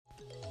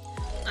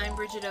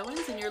Bridget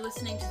Owens, and you're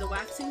listening to the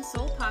Waxing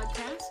Soul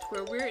podcast,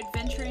 where we're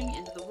adventuring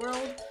into the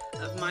world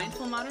of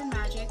mindful modern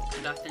magic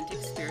and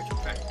authentic spiritual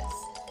practice.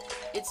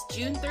 It's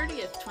June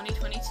 30th,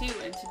 2022,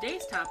 and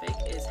today's topic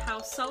is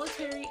how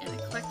solitary and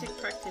eclectic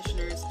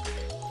practitioners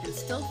can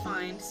still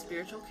find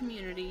spiritual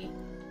community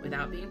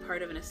without being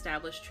part of an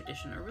established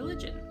tradition or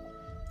religion.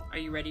 Are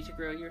you ready to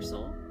grow your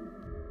soul?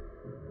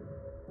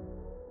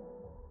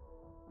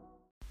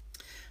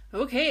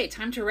 Okay,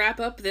 time to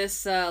wrap up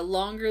this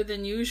longer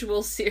than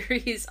usual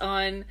series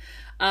on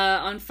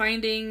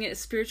finding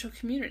spiritual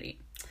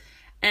community.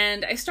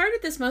 And I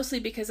started this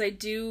mostly because I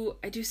do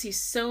see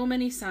so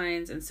many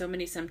signs and so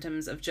many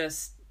symptoms of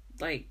just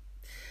like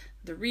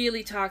the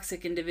really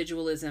toxic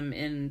individualism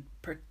in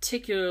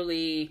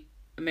particularly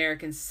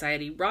American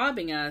society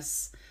robbing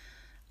us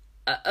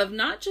of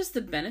not just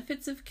the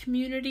benefits of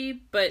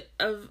community, but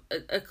of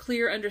a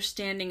clear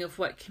understanding of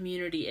what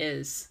community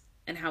is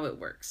and how it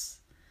works.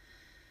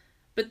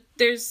 But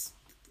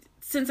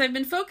since I've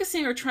been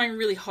focusing or trying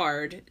really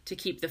hard to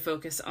keep the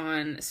focus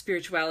on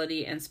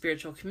spirituality and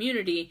spiritual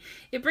community,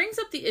 it brings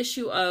up the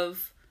issue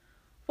of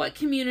what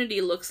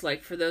community looks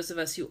like for those of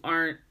us who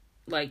aren't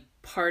like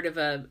part of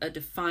a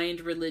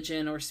defined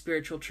religion or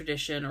spiritual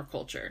tradition or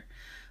culture,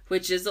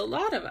 which is a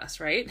lot of us,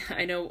 right?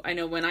 I know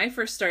when I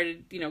first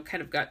started,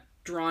 kind of got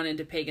drawn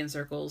into pagan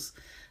circles,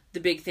 the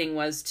big thing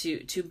was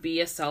to be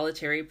a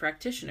solitary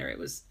practitioner. It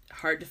was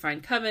hard to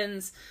find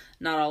covens.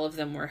 Not all of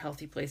them were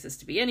healthy places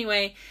to be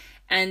anyway.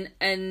 And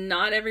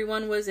not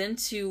everyone was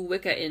into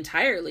Wicca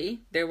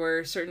entirely. There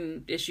were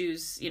certain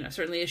issues,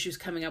 certainly issues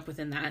coming up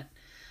within that.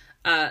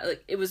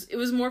 It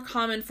was more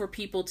common for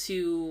people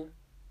to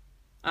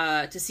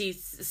see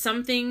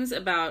some things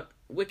about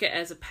Wicca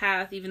as a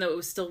path, even though it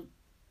was still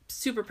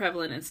super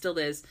prevalent and still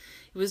is.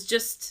 It was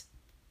just,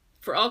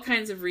 for all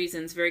kinds of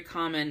reasons, very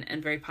common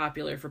and very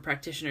popular for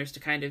practitioners to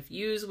kind of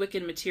use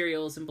Wiccan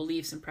materials and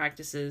beliefs and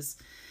practices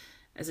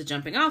as a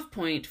jumping off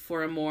point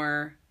for a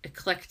more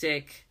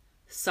eclectic,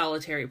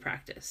 solitary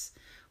practice.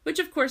 Which,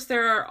 of course,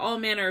 there are all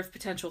manner of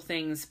potential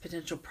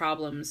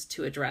problems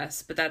to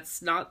address, but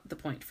that's not the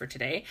point for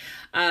today.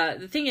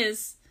 The thing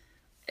is,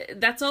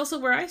 that's also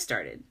where I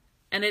started.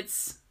 And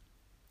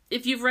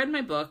if you've read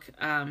my book,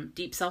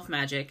 Deep Self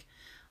Magic,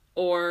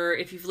 or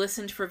if you've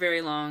listened for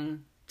very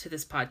long to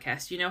this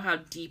podcast, you know how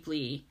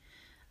deeply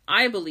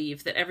I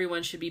believe that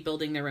everyone should be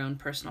building their own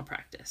personal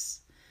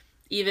practice,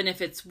 even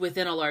if it's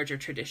within a larger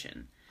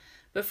tradition.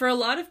 But for a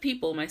lot of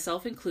people,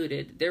 myself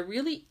included, there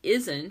really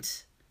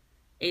isn't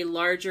a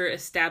larger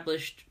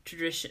established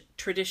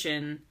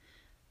tradition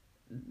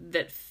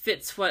that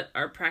fits what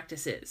our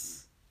practice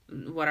is,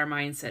 what our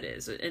mindset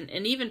is,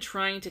 and even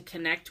trying to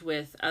connect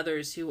with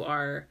others who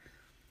are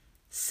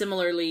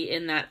similarly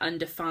in that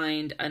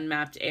undefined,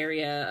 unmapped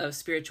area of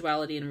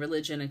spirituality and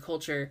religion and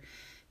culture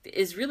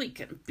is really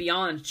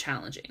beyond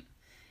challenging.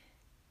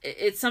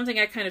 It's something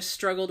I kind of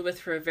struggled with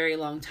for a very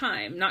long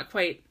time. Not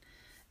quite,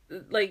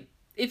 like,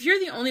 if you're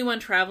the only one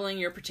traveling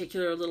your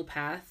particular little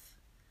path,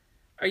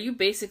 are you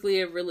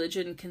basically a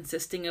religion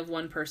consisting of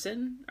one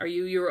person? Are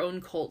you your own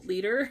cult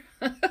leader?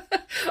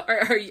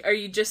 Are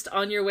you just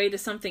on your way to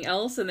something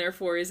else, and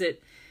therefore is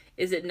it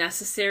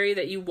necessary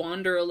that you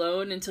wander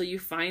alone until you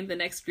find the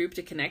next group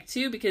to connect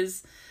to?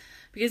 Because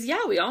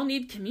yeah, we all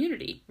need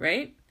community,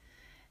 right?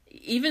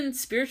 Even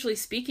spiritually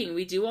speaking,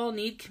 we do all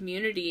need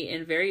community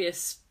in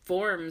various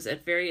forms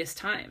at various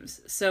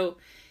times. So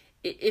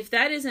if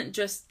that isn't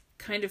just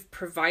kind of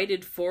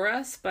provided for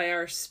us by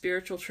our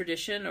spiritual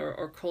tradition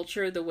or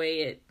culture the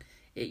way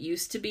it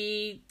used to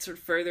be sort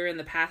of further in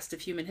the past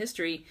of human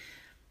history,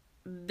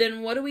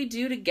 then what do we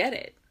do to get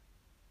it?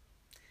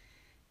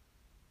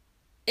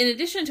 In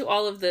addition to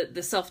all of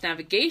the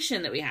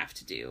self-navigation that we have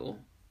to do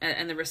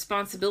and the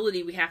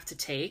responsibility we have to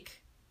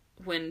take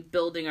when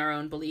building our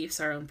own beliefs,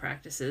 our own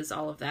practices,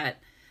 all of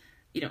that,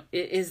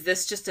 is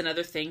this just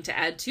another thing to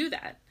add to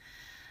that?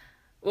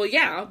 Well,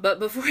 yeah, but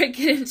before I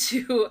get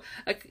into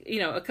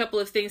a couple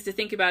of things to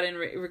think about in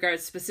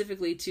regards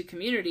specifically to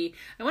community,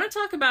 I want to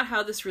talk about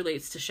how this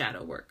relates to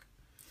shadow work.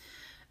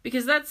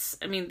 Because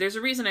there's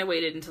a reason I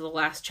waited until the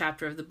last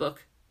chapter of the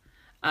book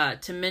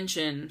to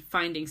mention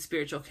finding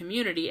spiritual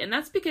community. And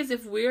that's because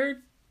if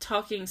we're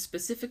talking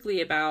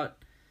specifically about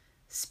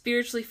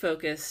spiritually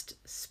focused,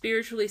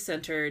 spiritually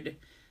centered,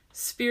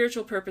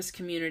 spiritual purpose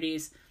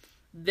communities,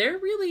 there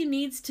really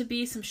needs to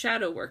be some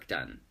shadow work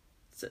done.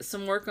 So,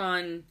 some work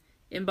on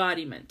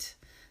embodiment,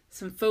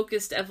 some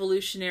focused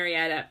evolutionary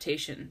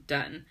adaptation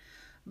done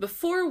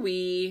before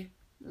we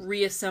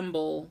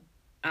reassemble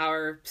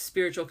our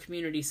spiritual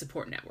community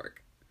support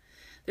network.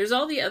 There's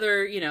all the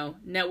other,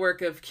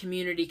 network of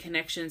community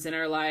connections in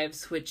our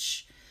lives,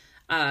 which,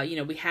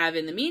 we have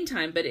in the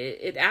meantime, but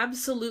it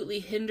absolutely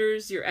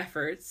hinders your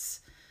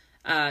efforts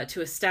to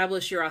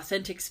establish your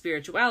authentic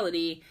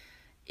spirituality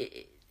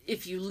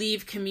if you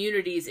leave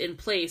communities in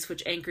place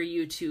which anchor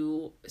you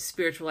to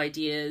spiritual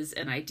ideas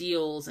and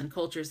ideals and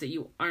cultures that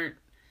you aren't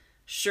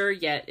sure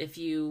yet if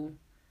you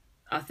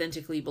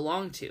authentically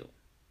belong to.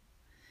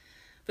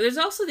 But there's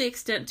also the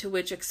extent to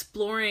which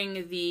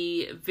exploring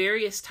the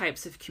various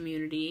types of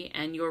community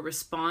and your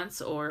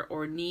response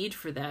or need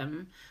for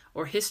them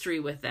or history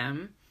with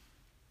them,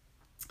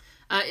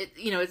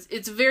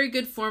 it's a very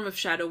good form of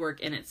shadow work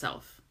in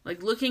itself.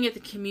 Like looking at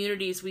the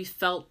communities we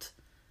felt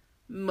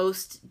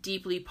most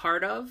deeply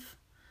part of,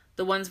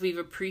 the ones we've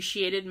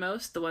appreciated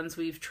most, the ones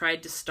we've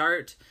tried to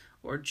start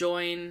or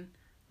join,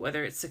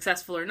 whether it's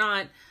successful or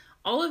not,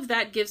 all of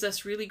that gives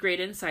us really great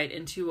insight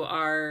into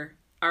our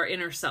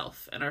inner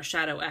self and our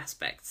shadow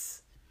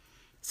aspects.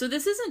 So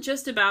this isn't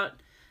just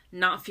about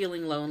not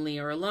feeling lonely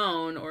or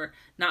alone or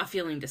not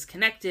feeling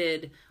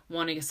disconnected,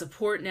 wanting a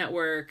support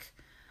network,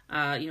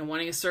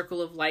 wanting a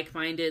circle of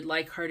like-minded,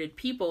 like-hearted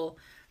people.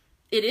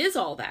 It is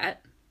all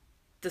that,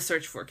 the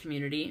search for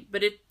community,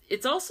 but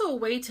it's also a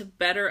way to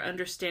better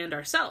understand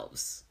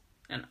ourselves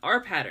and our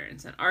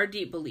patterns and our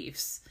deep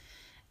beliefs.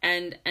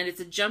 And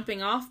it's a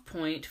jumping off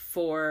point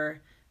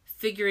for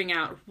figuring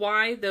out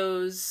why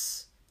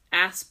those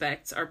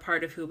aspects are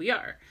part of who we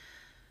are.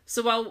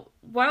 So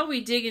while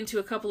we dig into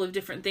a couple of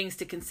different things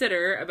to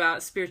consider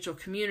about spiritual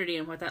community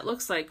and what that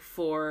looks like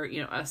for,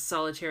 a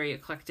solitary,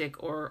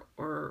 eclectic, or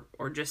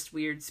just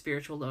weird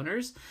spiritual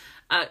loners,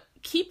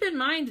 keep in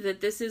mind that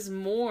this is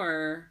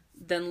more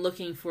than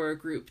looking for a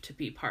group to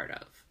be part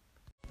of.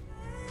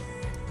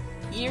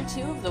 Year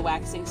 2 of the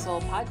Waxing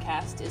Soul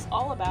podcast is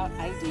all about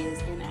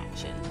ideas in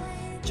action.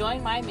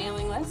 Join my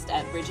mailing list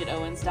at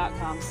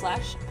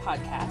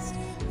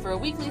bridgetowens.com/podcast for a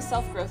weekly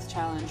self-growth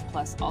challenge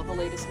plus all the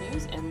latest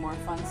news and more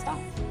fun stuff.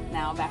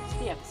 Now back to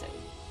the episode.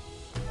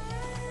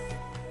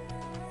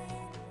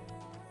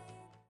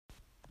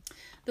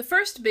 The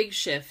first big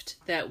shift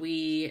that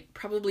we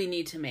probably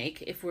need to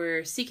make if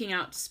we're seeking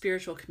out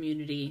spiritual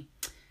community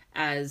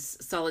as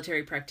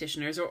solitary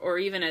practitioners or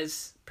even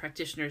as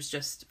practitioners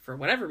just for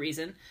whatever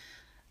reason,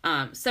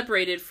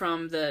 separated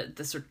from the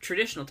sort of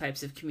traditional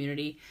types of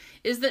community,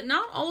 is that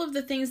not all of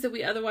the things that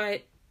we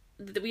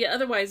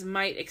otherwise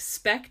might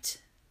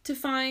expect to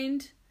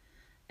find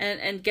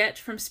and get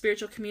from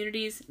spiritual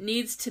communities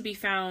needs to be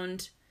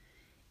found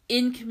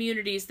in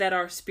communities that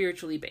are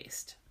spiritually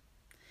based.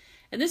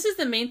 And this is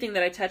the main thing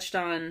that I touched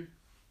on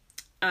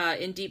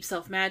in Deep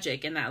Self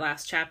Magic in that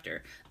last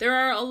chapter. There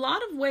are a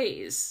lot of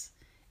ways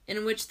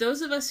in which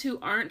those of us who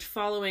aren't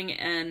following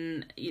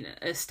an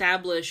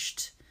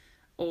established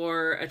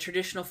or a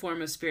traditional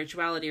form of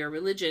spirituality or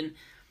religion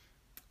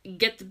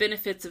get the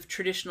benefits of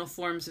traditional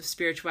forms of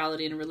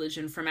spirituality and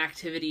religion from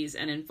activities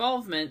and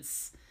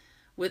involvements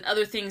with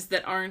other things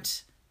that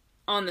aren't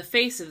on the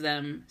face of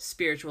them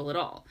spiritual at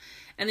all.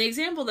 And the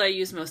example that I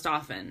use most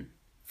often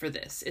for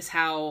this is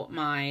how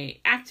my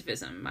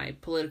activism, my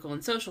political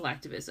and social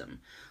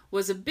activism,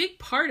 was a big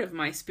part of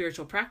my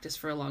spiritual practice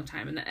for a long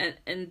time.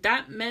 And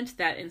that meant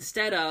that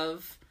instead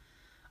of,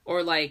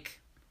 or like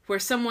where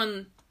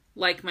someone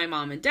like my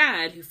mom and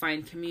dad who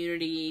find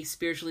community,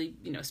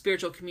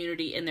 spiritual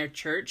community in their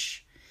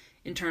church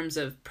in terms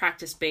of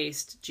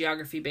practice-based,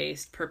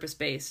 geography-based,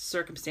 purpose-based,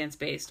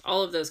 circumstance-based,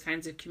 all of those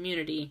kinds of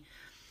community,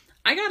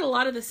 I got a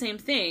lot of the same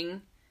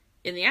thing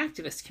in the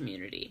activist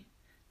community.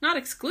 Not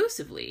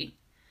exclusively,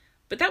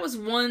 but that was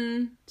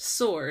one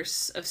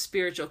source of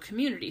spiritual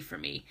community for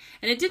me.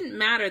 And it didn't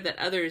matter that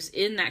others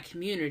in that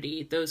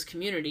community, those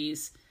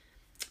communities,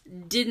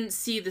 didn't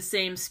see the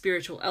same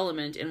spiritual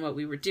element in what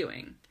we were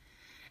doing.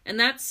 And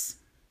that's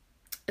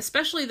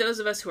especially those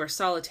of us who are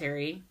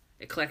solitary,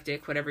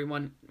 eclectic, whatever you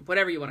want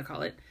to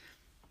call it.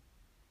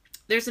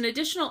 There's an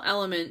additional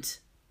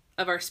element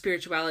of our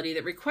spirituality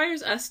that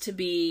requires us to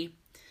be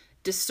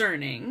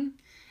discerning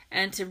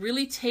and to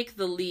really take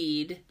the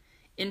lead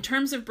in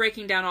terms of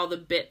breaking down all the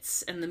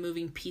bits and the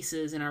moving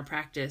pieces in our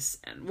practice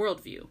and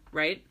worldview,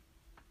 right?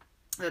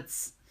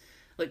 That's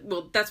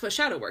what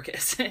shadow work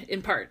is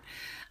in part.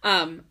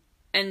 And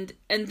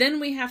then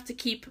we have to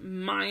keep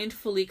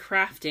mindfully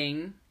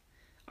crafting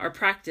our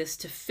practice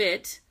to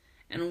fit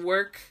and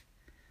work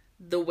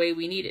the way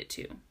we need it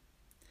to.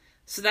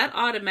 So that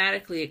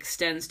automatically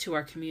extends to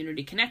our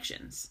community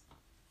connections.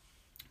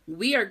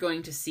 We are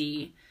going to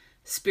see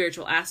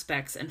spiritual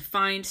aspects and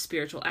find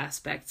spiritual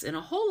aspects in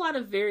a whole lot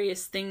of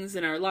various things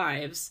in our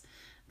lives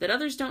that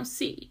others don't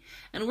see.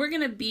 And we're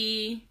going to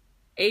be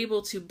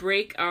able to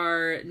break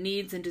our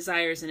needs and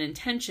desires and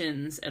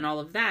intentions and all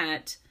of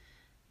that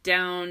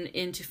down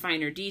into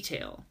finer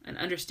detail and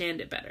understand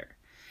it better.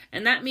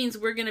 And that means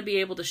we're going to be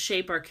able to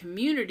shape our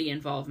community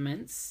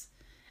involvements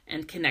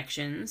and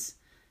connections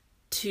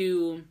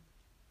to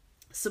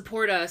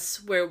support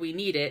us where we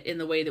need it in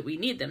the way that we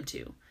need them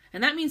to.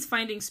 And that means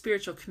finding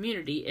spiritual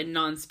community in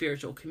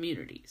non-spiritual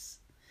communities.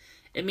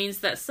 It means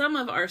that some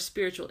of our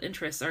spiritual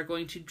interests are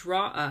going to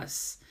draw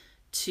us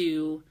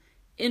to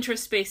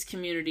interest-based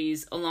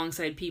communities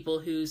alongside people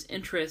whose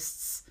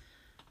interests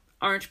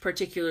aren't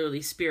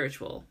particularly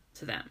spiritual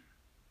to them.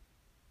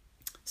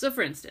 So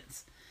for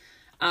instance,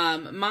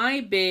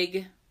 my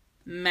big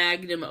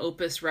magnum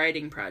opus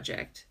writing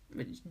project,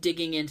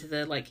 digging into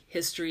the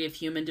history of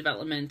human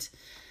development,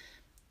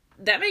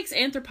 that makes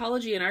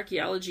anthropology and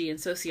archaeology and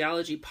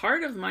sociology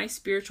part of my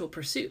spiritual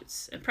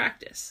pursuits and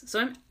practice. So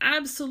I'm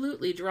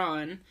absolutely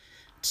drawn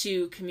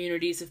to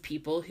communities of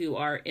people who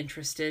are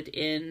interested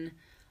in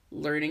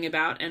learning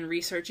about and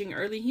researching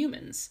early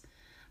humans.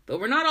 But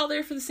we're not all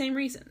there for the same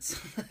reasons.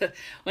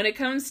 When it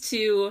comes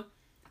to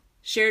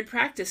shared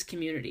practice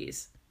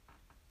communities,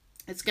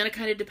 it's going to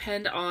kind of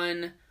depend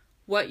on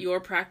what your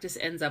practice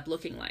ends up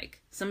looking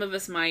like. Some of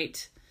us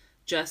might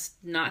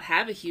just not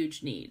have a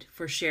huge need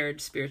for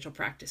shared spiritual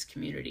practice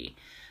community.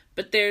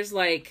 But there's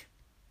like,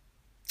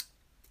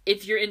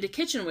 if you're into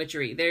kitchen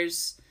witchery,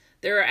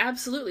 there are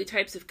absolutely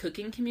types of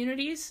cooking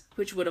communities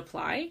which would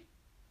apply,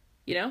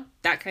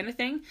 that kind of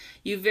thing.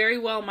 You very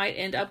well might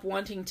end up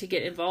wanting to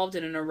get involved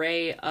in an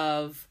array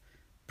of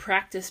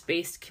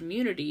practice-based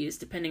communities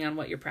depending on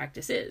what your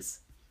practice is.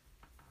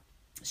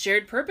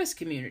 Shared purpose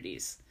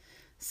communities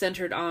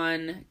centered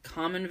on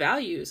common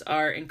values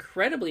are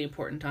incredibly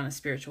important on a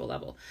spiritual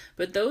level,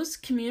 but those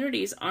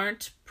communities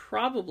aren't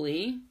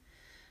probably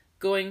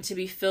going to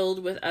be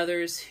filled with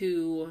others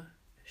who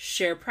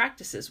share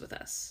practices with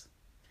us.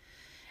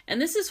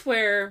 And this is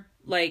where,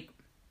 like,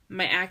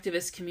 my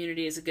activist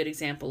community is a good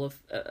example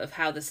of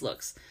how this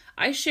looks.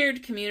 I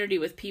shared community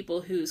with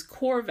people whose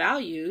core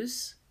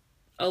values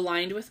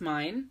aligned with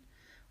mine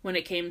when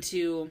it came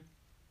to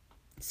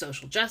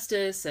social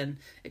justice and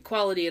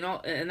equality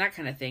and that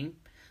kind of thing.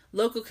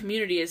 Local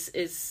community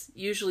is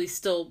usually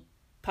still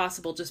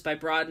possible just by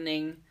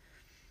broadening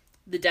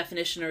the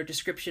definition or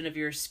description of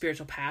your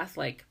spiritual path,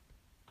 like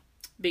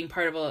being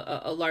part of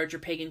a larger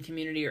pagan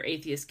community or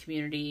atheist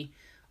community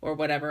or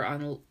whatever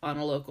on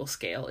a local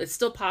scale. It's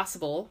still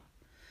possible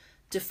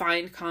to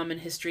find common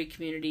history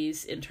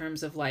communities in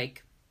terms of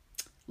like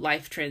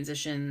life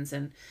transitions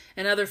and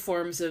other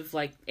forms of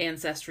like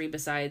ancestry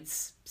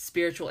besides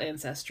spiritual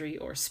ancestry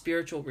or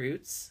spiritual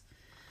roots,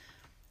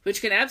 which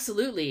can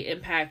absolutely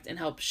impact and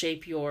help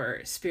shape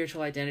your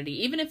spiritual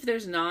identity, even if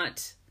there's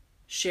not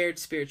shared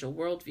spiritual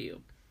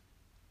worldview.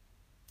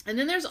 And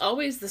then there's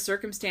always the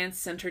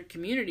circumstance-centered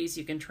communities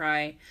you can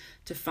try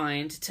to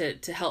find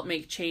to help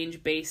make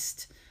change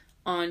based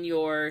on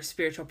your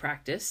spiritual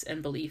practice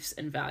and beliefs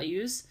and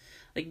values.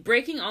 Like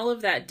breaking all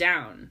of that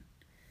down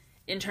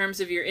in terms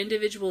of your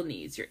individual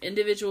needs, your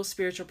individual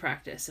spiritual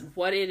practice, and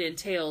what it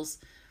entails,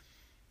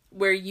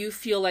 where you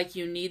feel like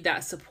you need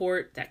that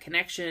support, that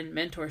connection,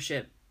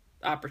 mentorship,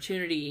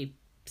 opportunity,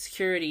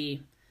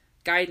 security,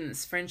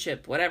 guidance,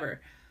 friendship,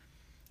 whatever.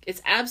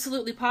 It's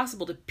absolutely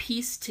possible to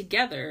piece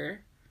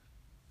together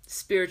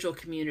spiritual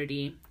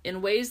community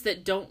in ways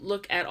that don't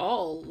look at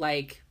all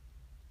like,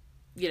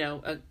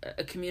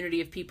 a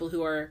community of people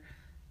who are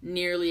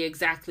nearly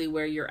exactly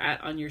where you're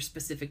at on your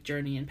specific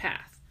journey and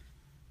path.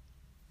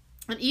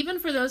 And even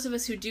for those of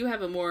us who do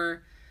have a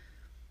more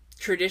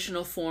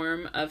traditional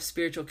form of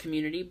spiritual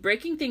community,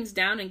 breaking things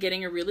down and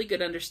getting a really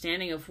good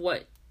understanding of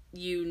what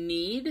you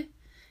need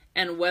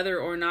and whether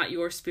or not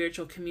your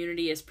spiritual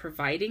community is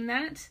providing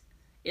that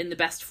in the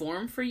best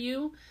form for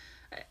you,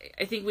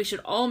 I think we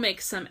should all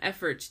make some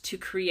effort to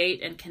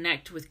create and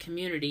connect with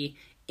community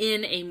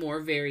in a more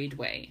varied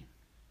way.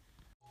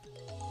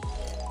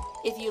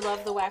 If you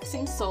love The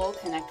Waxing Soul,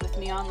 connect with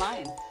me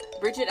online.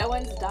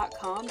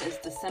 BridgetOwens.com is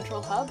the central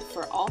hub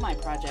for all my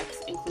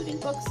projects, including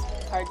books,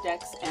 card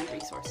decks, and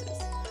resources.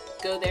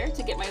 Go there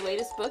to get my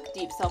latest book,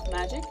 Deep Self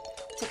Magic,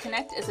 to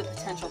connect as a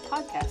potential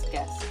podcast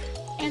guest,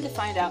 and to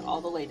find out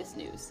all the latest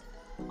news.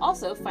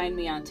 Also, find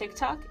me on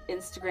TikTok,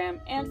 Instagram,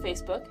 and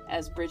Facebook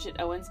as Bridget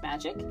Owens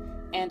Magic,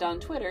 and on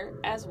Twitter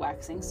as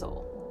Waxing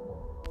Soul.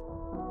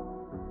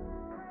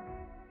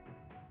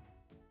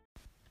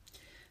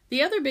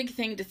 The other big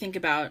thing to think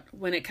about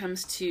when it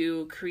comes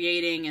to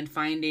creating and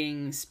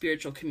finding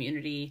spiritual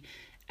community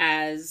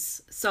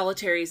as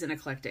solitaries and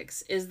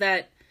eclectics is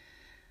that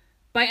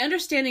by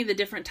understanding the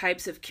different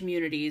types of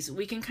communities,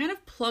 we can kind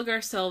of plug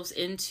ourselves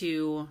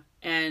into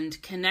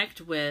and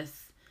connect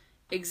with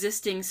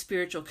existing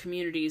spiritual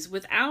communities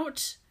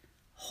without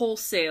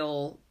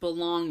wholesale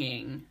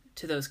belonging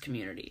to those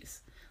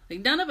communities. Like,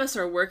 none of us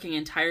are working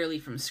entirely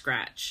from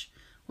scratch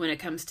when it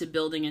comes to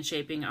building and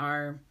shaping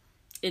our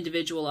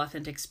individual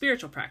authentic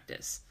spiritual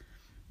practice.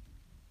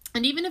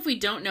 And even if we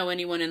don't know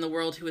anyone in the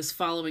world who is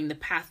following the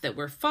path that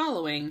we're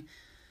following,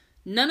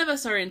 none of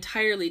us are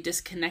entirely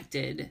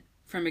disconnected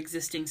from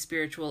existing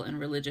spiritual and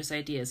religious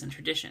ideas and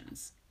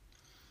traditions.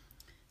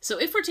 So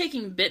if we're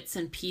taking bits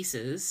and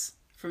pieces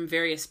from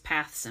various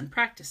paths and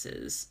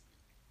practices,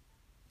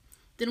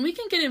 then we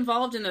can get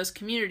involved in those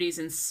communities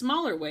in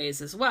smaller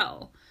ways as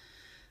well,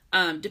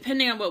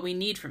 depending on what we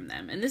need from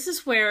them. And this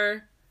is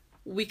where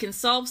we can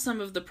solve some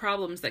of the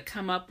problems that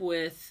come up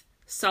with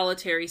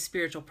solitary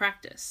spiritual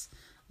practice,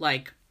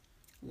 like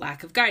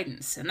lack of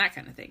guidance and that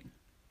kind of thing.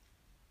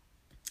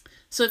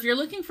 So if you're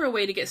looking for a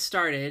way to get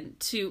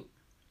started,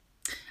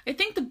 I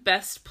think the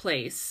best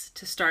place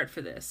to start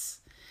for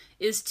this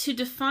is to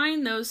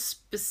define those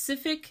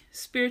specific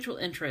spiritual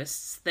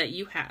interests that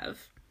you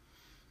have,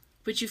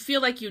 but you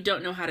feel like you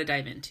don't know how to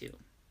dive into,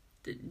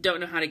 don't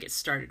know how to get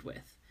started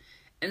with,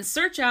 and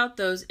search out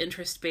those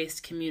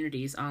interest-based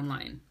communities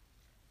online.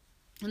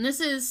 And this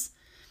is,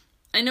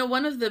 I know,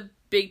 one of the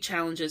big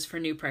challenges for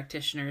new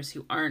practitioners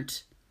who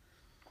aren't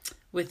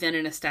within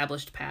an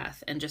established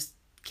path and just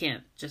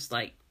can't just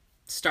like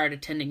start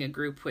attending a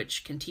group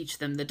which can teach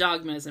them the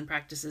dogmas and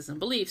practices and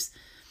beliefs.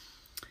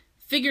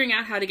 Figuring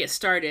out how to get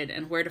started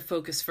and where to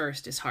focus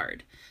first is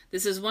hard.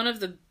 This is one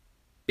of the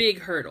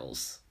big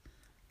hurdles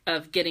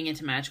of getting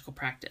into magical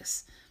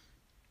practice.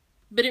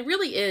 But it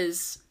really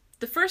is,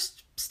 the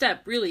first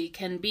step really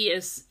can be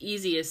as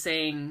easy as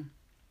saying,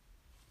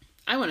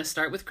 I want to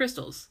start with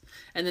crystals,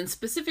 and then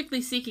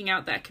specifically seeking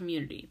out that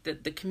community,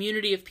 the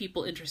community of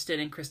people interested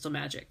in crystal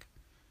magic.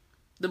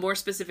 The more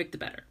specific, the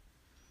better.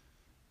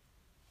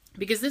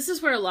 Because this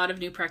is where a lot of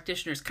new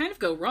practitioners kind of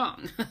go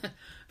wrong.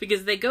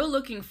 Because they go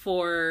looking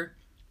for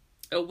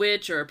a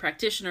witch or a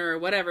practitioner or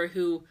whatever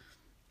who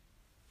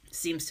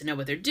seems to know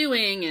what they're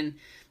doing,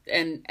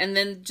 and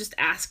then just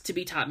ask to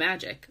be taught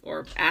magic,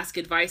 or ask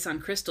advice on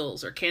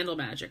crystals or candle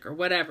magic or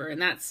whatever.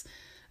 And that's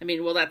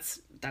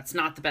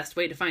not the best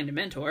way to find a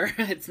mentor.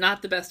 It's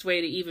not the best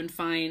way to even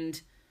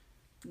find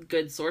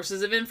good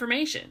sources of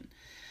information.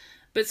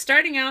 But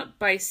starting out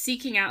by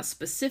seeking out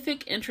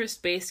specific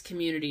interest-based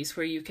communities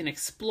where you can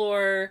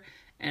explore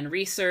and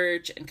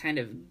research and kind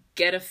of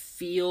get a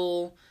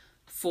feel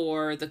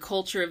for the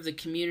culture of the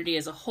community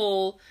as a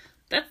whole,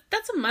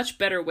 that's a much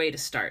better way to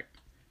start.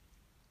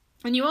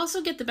 And you also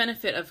get the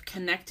benefit of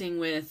connecting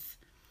with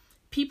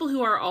people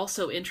who are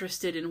also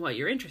interested in what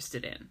you're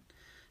interested in,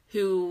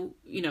 who,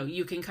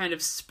 you can kind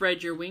of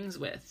spread your wings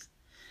with.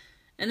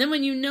 And then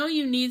when you know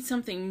you need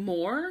something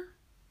more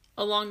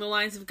along the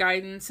lines of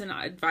guidance and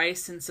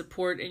advice and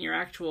support in your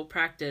actual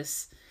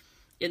practice,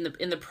 in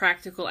the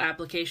practical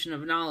application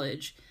of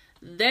knowledge,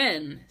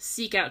 then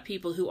seek out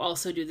people who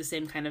also do the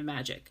same kind of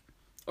magic,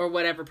 or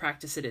whatever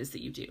practice it is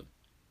that you do.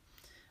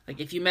 Like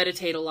if you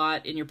meditate a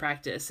lot in your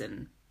practice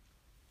and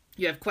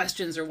you have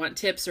questions or want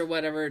tips or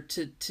whatever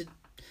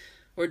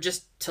or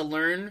just to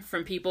learn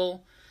from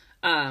people,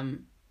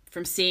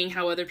 from seeing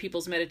how other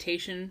people's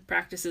meditation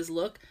practices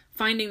look,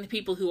 finding the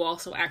people who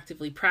also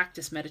actively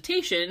practice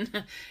meditation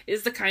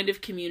is the kind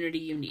of community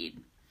you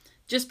need.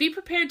 Just be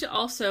prepared to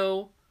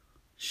also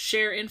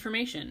share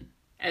information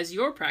as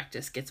your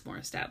practice gets more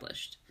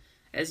established,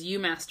 as you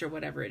master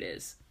whatever it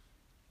is.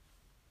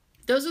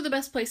 Those are the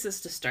best places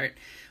to start,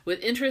 with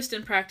interest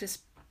and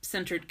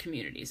practice-centered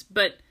communities,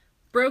 but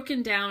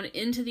broken down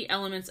into the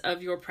elements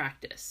of your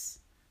practice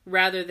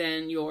rather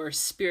than your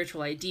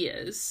spiritual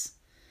ideas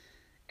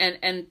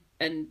and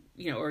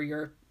or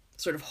your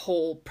sort of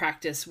whole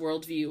practice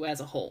worldview as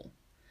a whole.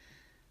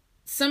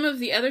 Some of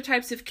the other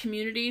types of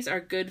communities are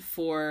good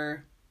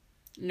for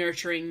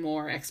nurturing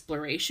more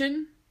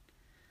exploration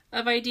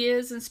of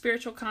ideas and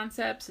spiritual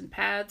concepts and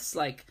paths,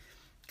 like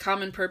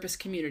common purpose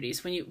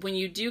communities. When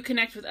you do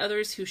connect with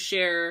others who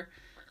share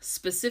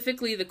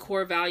specifically the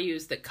core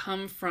values that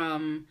come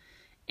from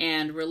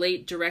and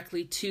relate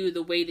directly to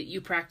the way that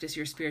you practice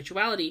your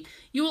spirituality,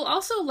 you will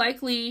also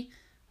likely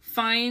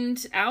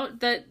find out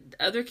that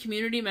other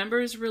community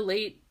members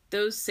relate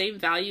those same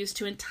values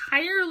to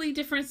entirely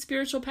different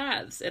spiritual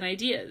paths and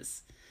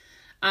ideas,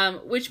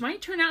 which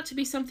might turn out to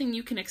be something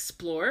you can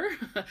explore,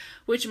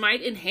 which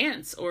might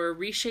enhance or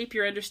reshape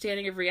your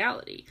understanding of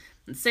reality.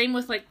 And same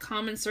with like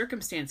common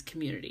circumstance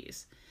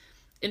communities.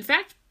 In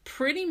fact,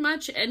 pretty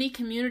much any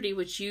community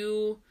which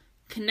you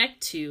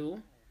connect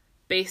to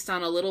based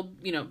on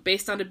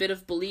a bit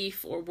of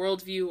belief or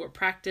worldview or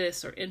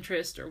practice or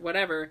interest or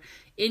whatever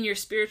in your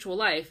spiritual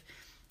life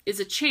is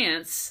a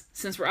chance,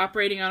 since we're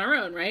operating on our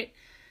own, right?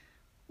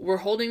 We're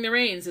holding the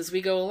reins as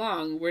we go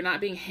along. We're not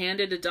being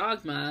handed a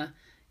dogma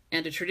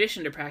and a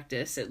tradition to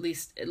practice, at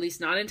least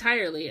not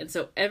entirely. And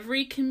so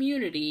every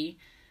community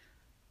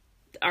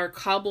our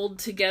cobbled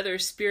together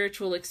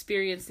spiritual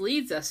experience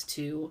leads us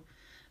to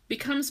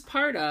becomes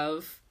part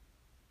of,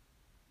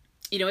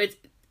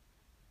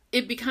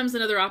 it becomes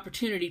another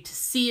opportunity to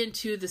see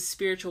into the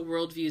spiritual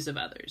worldviews of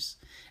others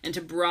and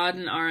to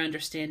broaden our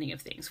understanding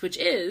of things, which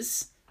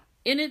is,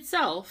 in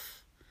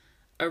itself,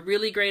 a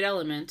really great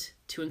element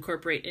to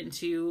incorporate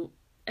into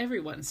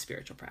everyone's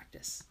spiritual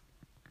practice.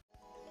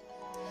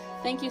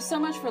 Thank you so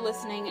much for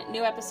listening.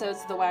 New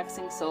episodes of The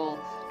Waxing Soul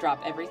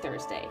drop every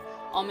Thursday.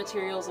 All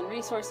materials and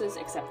resources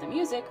except the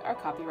music are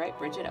copyright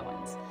Bridget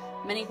Owens.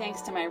 Many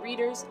thanks to my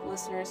readers,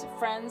 listeners,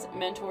 friends,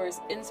 mentors,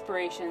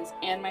 inspirations,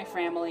 and my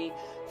family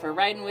for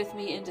riding with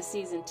me into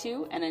Season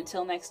 2. And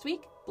until next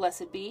week,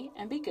 blessed be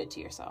and be good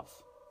to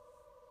yourself.